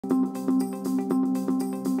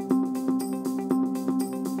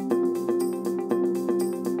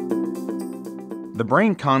The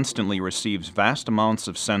brain constantly receives vast amounts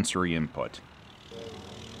of sensory input.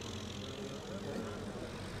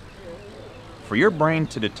 For your brain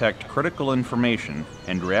to detect critical information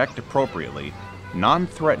and react appropriately,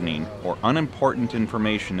 non-threatening or unimportant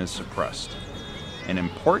information is suppressed. An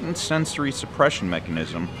important sensory suppression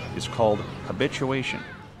mechanism is called habituation.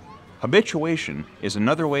 Habituation is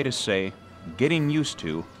another way to say getting used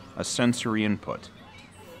to a sensory input.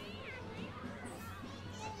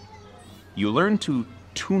 You learn to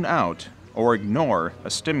tune out or ignore a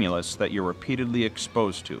stimulus that you're repeatedly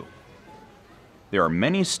exposed to. There are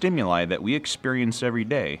many stimuli that we experience every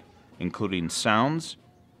day, including sounds,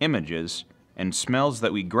 images, and smells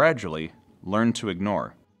that we gradually learn to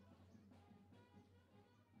ignore.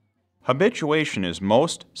 Habituation is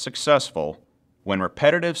most successful when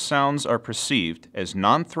repetitive sounds are perceived as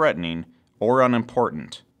non-threatening or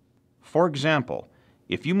unimportant. For example,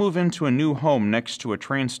 if you move into a new home next to a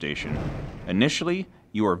train station, initially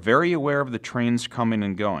you are very aware of the trains coming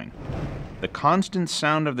and going. The constant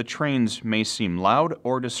sound of the trains may seem loud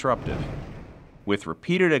or disruptive. With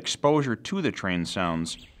repeated exposure to the train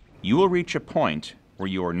sounds, you will reach a point where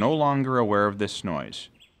you are no longer aware of this noise.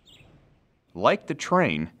 Like the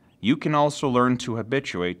train, you can also learn to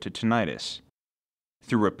habituate to tinnitus.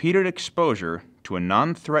 Through repeated exposure to a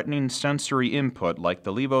non-threatening sensory input like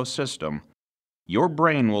the Levo System, your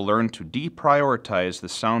brain will learn to deprioritize the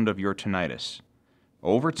sound of your tinnitus.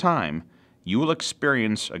 Over time, you will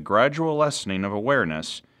experience a gradual lessening of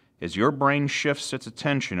awareness as your brain shifts its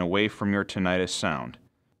attention away from your tinnitus sound.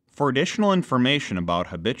 For additional information about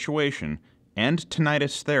habituation and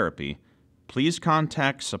tinnitus therapy, please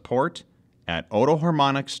contact support at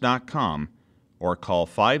otoharmonics.com or call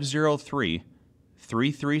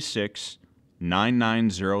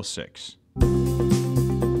 503-336-9906.